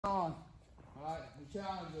On. Alright, the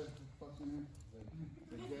challenger. Fucking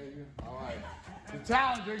Xavier. Alright. The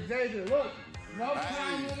challenger, Xavier. Look. No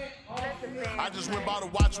time limit. I just went by to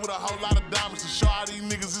watch with a whole lot of diamonds to show how these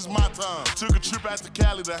niggas it's my time. Took a trip out to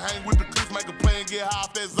Cali to hang with the clips, make a play and get high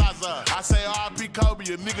off that Zaza. I say R.I.P. Kobe,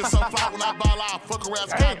 a nigga so fly when I ball out, fuck around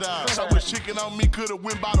skydive. So much chicken on me, could've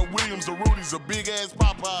went by the Williams, the Rudy's, a big ass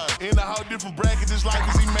Popeye. In a whole different bracket, just like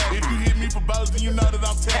is he mad. If you hit me for bows, then you know that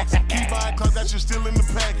I'm taxing. Keep buying clothes, that shit still in the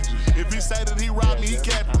package. If he say that he robbed me, he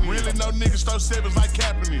capping me. Really no niggas throw sevens like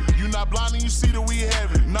Kaepernick. You not blind and you see that we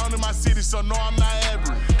have it. Known in my city, so no, I'm not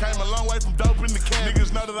average. Came a long way from dope in the can.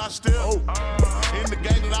 Niggas know that I still in the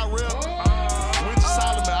game that I rep. Went to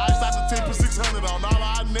Solomon, I iced out the 10 for 600 on all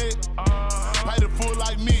I net. Paid it full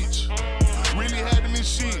like Mitch. Really having this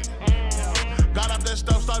shit. Got out that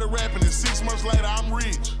stuff, started rapping, and 6 months later I'm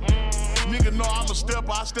rich. Nigga know I'm a stepper,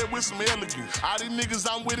 I step with some elegance. All these niggas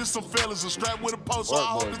I'm with is some fellas, and strapped with a post, so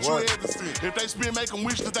I hope that you ever see. If they spin, make them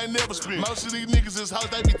wish that they never spin. Most of these niggas is hoes,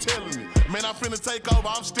 they be telling me. Man, I'm finna take over,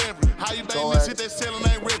 I'm stamping it. How you bang this shit they selling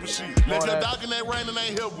ain't ripping shit. Left your dog in that rain and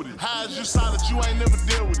ain't help with it. How is you solid, you ain't never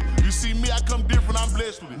dealt with it. You see me, I come different, I'm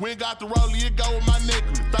blessed with it. We ain't got the rollie, it go with my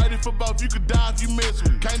necklace. 30 for both, you could die if you mess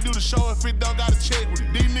with it. Can't do the show if it don't gotta check with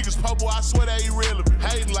it. These niggas popo, I swear they irrelevant.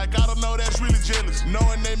 Hating like I don't know, that's really jealous.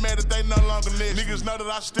 Knowing they mad that they no longer next. Niggas know that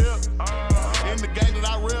I still in the game that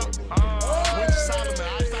I rep. Went to Solomon,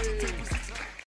 I